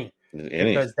going to have any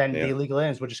because then the illegal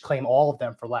aliens would just claim all of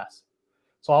them for less.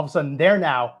 So all of a sudden they're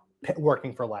now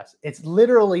working for less. It's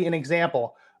literally an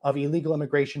example of illegal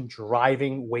immigration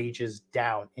driving wages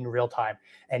down in real time,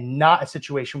 and not a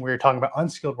situation where you're talking about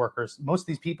unskilled workers. Most of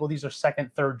these people, these are second,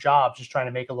 third jobs, just trying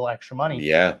to make a little extra money.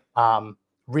 Yeah.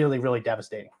 Really, really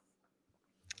devastating.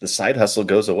 The side hustle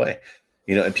goes away,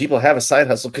 and people have a side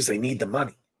hustle because they need the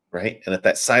money, right? And if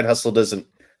that side hustle doesn't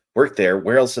work there,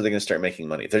 where else are they going to start making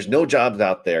money? If there's no jobs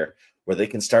out there where they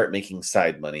can start making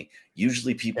side money,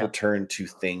 usually people turn to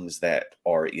things that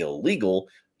are illegal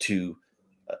to,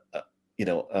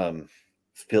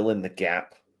 fill in the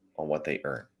gap on what they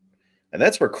earn. And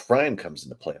that's where crime comes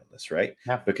into play on this, right?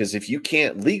 Yeah. Because if you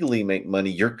can't legally make money,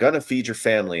 you're going to feed your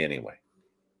family anyway.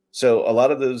 So a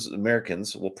lot of those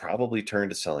Americans will probably turn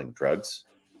to selling drugs,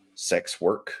 sex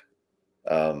work,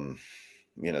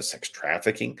 sex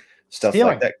trafficking, stuff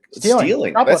like that.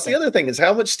 Stealing. That's the other thing, is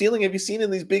how much stealing have you seen in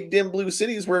these big dim blue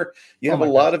cities where you have a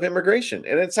lot of immigration,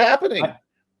 and it's happening.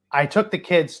 I took the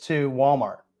kids to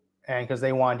Walmart and because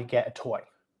they wanted to get a toy.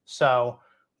 So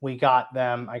I got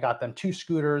them 2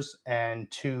 scooters and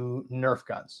 2 Nerf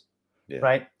guns. Yeah.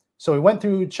 Right. So we went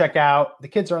through checkout. The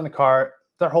kids are in the cart.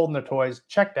 They're holding their toys,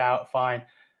 checked out. Fine.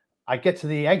 I get to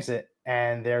the exit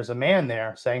and there's a man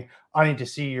there saying, I need to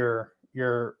see your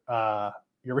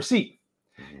receipt.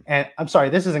 Mm-hmm. And I'm sorry,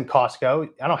 this isn't Costco.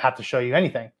 I don't have to show you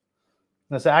anything.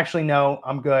 And I said, actually, no,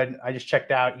 I'm good. I just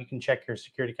checked out. You can check your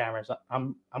security cameras.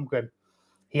 I'm good.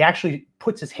 He actually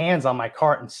puts his hands on my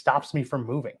cart and stops me from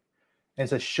moving and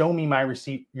says, show me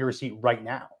your receipt right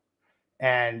now.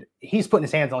 And he's putting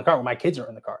his hands on the cart when my kids are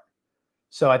in the cart.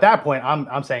 So at that point,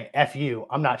 I'm saying, F you,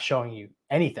 I'm not showing you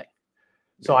anything.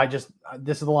 So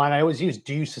this is the line I always use.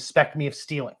 Do you suspect me of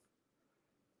stealing?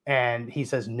 And he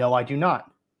says, no, I do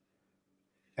not.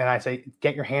 And I say,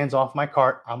 get your hands off my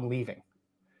cart. I'm leaving.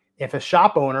 If a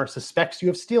shop owner suspects you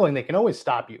of stealing, they can always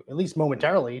stop you, at least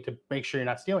momentarily, to make sure you're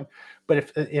not stealing.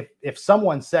 But if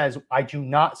someone says, I do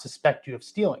not suspect you of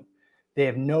stealing, they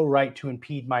have no right to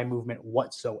impede my movement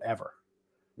whatsoever.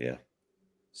 Yeah.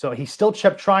 So he still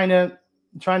kept trying to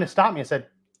stop me. I said,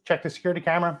 check the security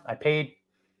camera. I paid.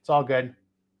 It's all good.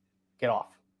 Get off.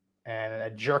 And I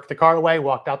jerked the cart away,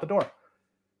 walked out the door.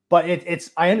 But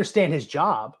I understand his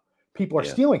job. People are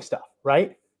stealing stuff,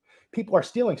 right? People are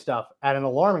stealing stuff at an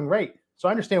alarming rate. So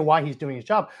I understand why he's doing his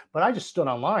job, but I just stood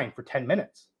online for 10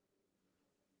 minutes.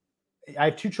 I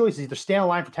have 2 choices: either stay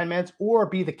online for 10 minutes or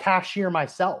be the cashier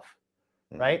myself,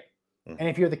 right? Mm-hmm. And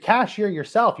if you're the cashier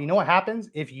yourself, you know what happens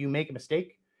if you make a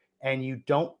mistake and you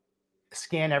don't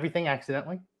scan everything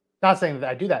accidentally? Not saying that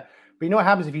I do that, but you know what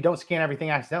happens if you don't scan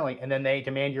everything accidentally and then they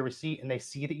demand your receipt and they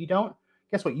see that you don't?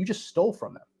 Guess what? You just stole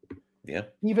from them. Yeah.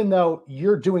 Even though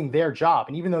you're doing their job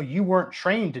and even though you weren't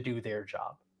trained to do their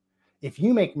job, if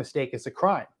you make a mistake, it's a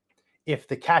crime. If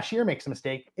the cashier makes a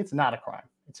mistake, it's not a crime.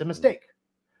 It's a mistake.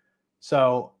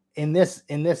 So in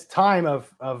this time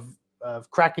of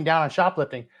cracking down on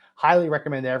shoplifting, highly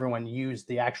recommend that everyone use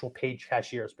the actual paid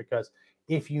cashiers, because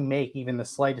if you make even the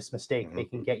slightest mistake, they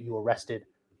can get you arrested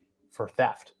for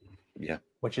theft. Yeah.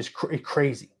 Which is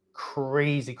crazy.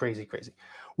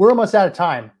 We're almost out of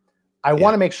time. I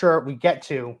want to make sure we get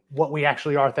to what we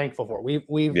actually are thankful for.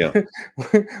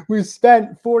 We've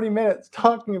spent 40 minutes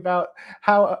talking about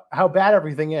how bad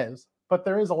everything is, but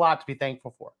there is a lot to be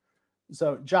thankful for.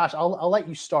 So, Josh, I'll let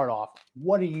you start off.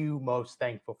 What are you most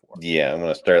thankful for? Yeah, I'm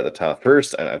going to start at the top.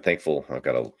 First, I'm thankful I've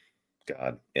got a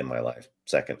God in my life.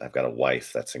 Second, I've got a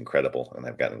wife that's incredible, and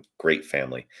I've got a great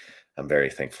family. I'm very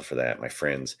thankful for that. My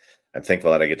friends. I'm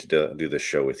thankful that I get to do this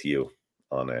show with you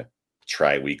on a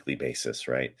tri-weekly basis,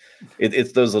 right?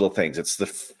 It's those little things. It's the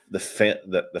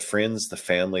friends, the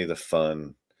family, the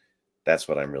fun. That's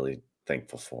what I'm really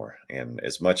thankful for. And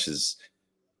as much as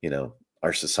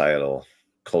our societal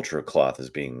cultural cloth is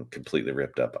being completely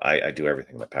ripped up, I do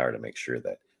everything in my power to make sure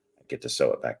that I get to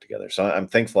sew it back together. So I'm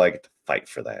thankful I get to fight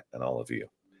for that, and all of you,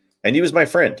 and you as my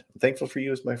friend. I'm thankful for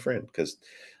you as my friend, because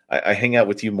I hang out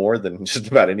with you more than just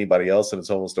about anybody else, and it's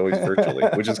almost always virtually,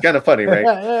 which is kind of funny, right?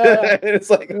 Yeah. It's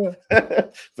like,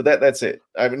 but that's it.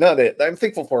 I'm not it. I'm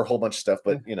thankful for a whole bunch of stuff,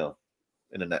 but in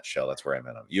a nutshell, that's where I'm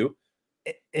at on you.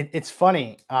 It's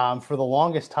funny. For the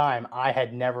longest time, I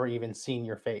had never even seen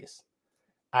your face.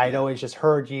 I'd always just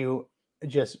heard you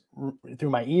just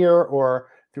through my ear or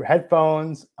through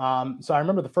headphones. So I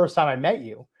remember the first time I met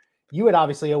you, you had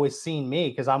obviously always seen me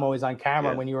because I'm always on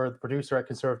camera. Yeah. When you were the producer at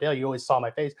Conservative Daily, you always saw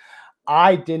my face.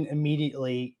 I didn't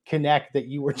immediately connect that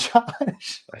you were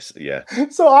Josh. Yeah.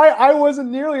 So I wasn't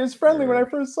nearly as friendly when I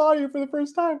first saw you for the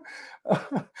first time.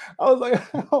 I was like,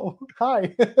 oh,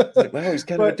 hi. Like, wow, he's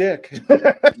kind of a dick.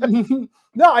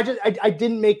 No, I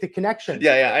didn't make the connection.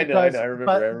 Yeah, I know. I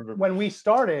remember. When we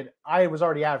started, I was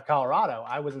already out of Colorado.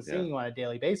 I wasn't seeing you on a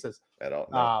daily basis at all.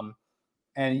 No.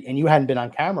 And you hadn't been on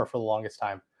camera for the longest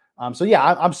time. So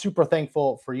yeah, I'm super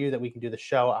thankful for you that we can do the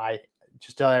show. I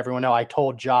just to let everyone know, I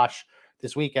told Josh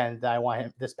this weekend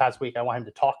that this past week, I want him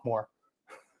to talk more.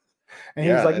 And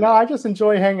he was like, no, I just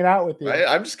enjoy hanging out with you.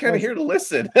 I'm just kind of here to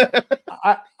listen.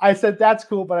 I said, that's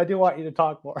cool, but I do want you to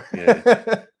talk more.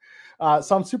 Yeah.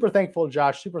 So I'm super thankful,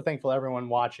 Josh, super thankful to everyone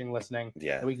watching, listening,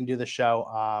 that we can do the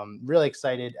show. Really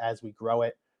excited as we grow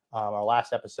it. Our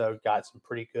last episode got some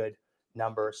pretty good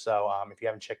numbers. So if you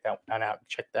haven't checked that out,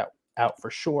 check that out for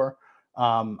sure.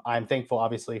 I'm thankful,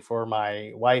 obviously, for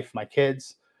my wife, my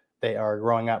kids. They are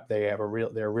growing up. They're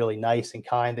really nice and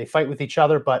kind. They fight with each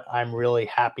other, but I'm really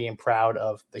happy and proud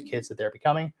of the kids that they're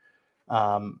becoming.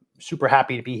 Super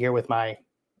happy to be here with my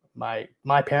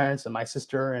parents and my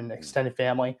sister and extended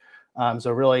family.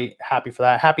 So really happy for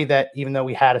that. Happy that even though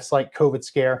we had a slight COVID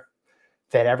scare,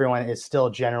 that everyone is still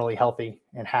generally healthy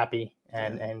and happy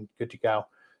and good to go.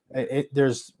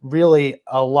 There's really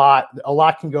a lot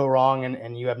can go wrong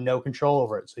and you have no control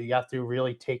over it. So you have to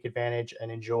really take advantage and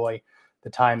enjoy the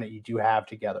time that you do have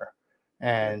together.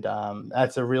 And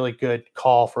that's a really good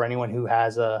call for anyone who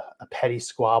has a petty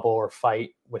squabble or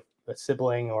fight with a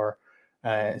sibling or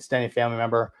an extended family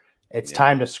member. It's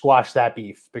time to squash that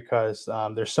beef because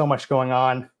there's so much going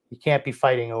on. You can't be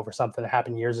fighting over something that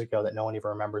happened years ago that no one even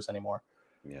remembers anymore.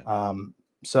 Yeah.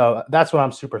 So that's what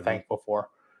I'm super thankful for.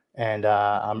 And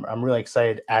I'm really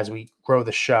excited as we grow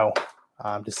the show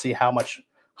to see how much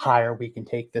higher we can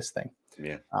take this thing.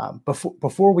 Yeah.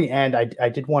 Before we end, I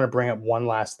did want to bring up one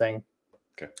last thing.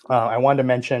 Okay. I wanted to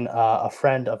mention a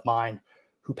friend of mine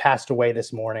who passed away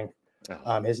this morning.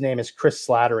 His name is Chris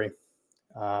Slattery.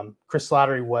 Chris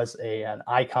Slattery was an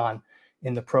icon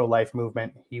in the pro-life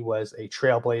movement. He was a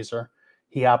trailblazer.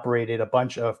 He operated a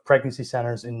bunch of pregnancy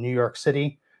centers in New York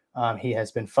City. He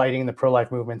has been fighting the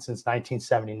pro-life movement since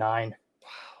 1979.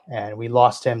 And we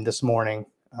lost him this morning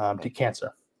to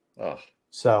cancer. Oh.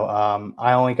 So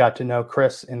I only got to know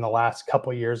Chris in the last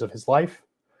couple years of his life,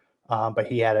 but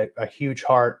he had a huge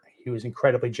heart. He was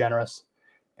incredibly generous,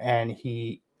 and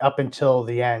up until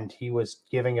the end, he was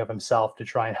giving of himself to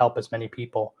try and help as many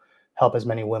people, help as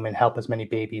many women, help as many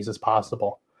babies as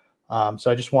possible. So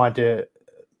I just wanted to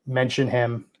mention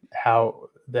him, how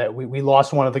that we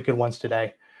lost one of the good ones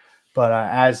today. But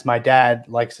as my dad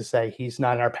likes to say, he's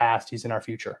not in our past, he's in our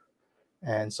future.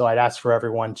 And so I'd ask for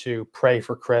everyone to pray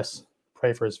for Chris,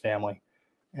 pray for his family.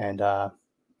 And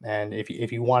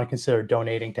if you want to consider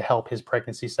donating to help his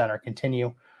pregnancy center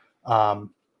continue,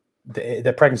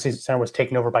 the pregnancy center was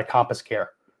taken over by Compass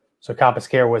Care. So Compass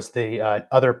Care was the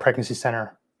other pregnancy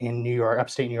center in New York,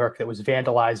 upstate New York, that was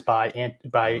vandalized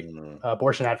by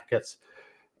abortion advocates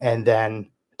and then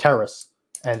terrorists.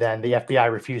 And then the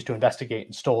FBI refused to investigate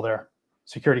and stole their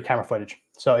security camera footage.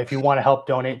 So if you want to help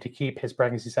donate to keep his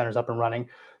pregnancy centers up and running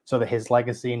so that his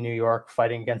legacy in New York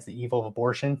fighting against the evil of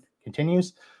abortion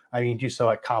continues, you can do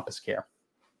so at Compass Care.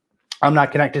 I'm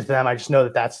not connected to them. I just know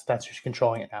that that's who's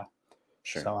controlling it now.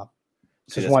 Sure. So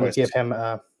just wanted to give him,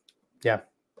 I was going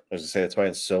to say, that's why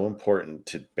it's so important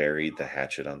to bury the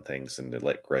hatchet on things and to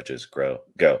let grudges go,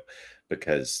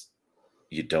 because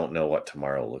you don't know what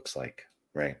tomorrow looks like,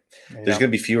 right? There's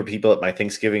going to be fewer people at my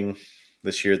Thanksgiving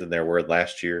this year than there were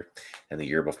last year and the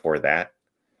year before that.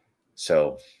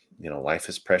 So, life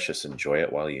is precious. Enjoy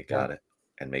it while you got it,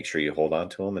 and make sure you hold on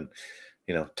to them and,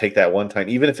 take that one time,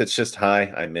 even if it's just,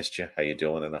 hi, I missed you. How you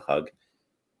doing? And a hug,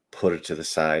 put it to the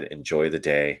side, enjoy the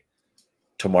day.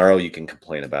 Tomorrow you can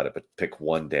complain about it, but pick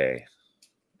one day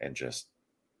and just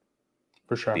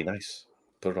be nice.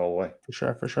 Put it all away. For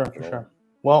sure.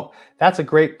 Well, that's a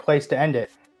great place to end it.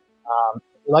 If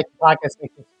you like the podcast,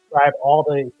 make sure to subscribe. All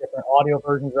the different audio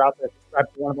versions are out there.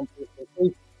 Subscribe to one of them.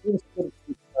 Please give us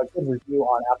a good review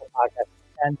on Apple Podcasts.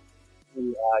 And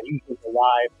we usually go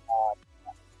live on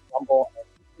Rumble and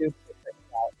YouTube. So check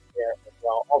us out there as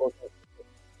well. All those things.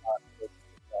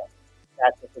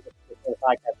 That's the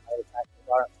podcast.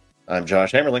 I'm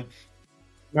Josh Hammerling.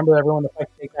 Remember, everyone, the fight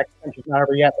to take back the country is not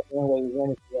over yet, but the only way we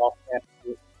win is we all stand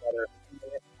together.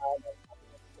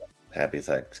 Happy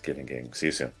Thanksgiving, gang. See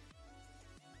you soon.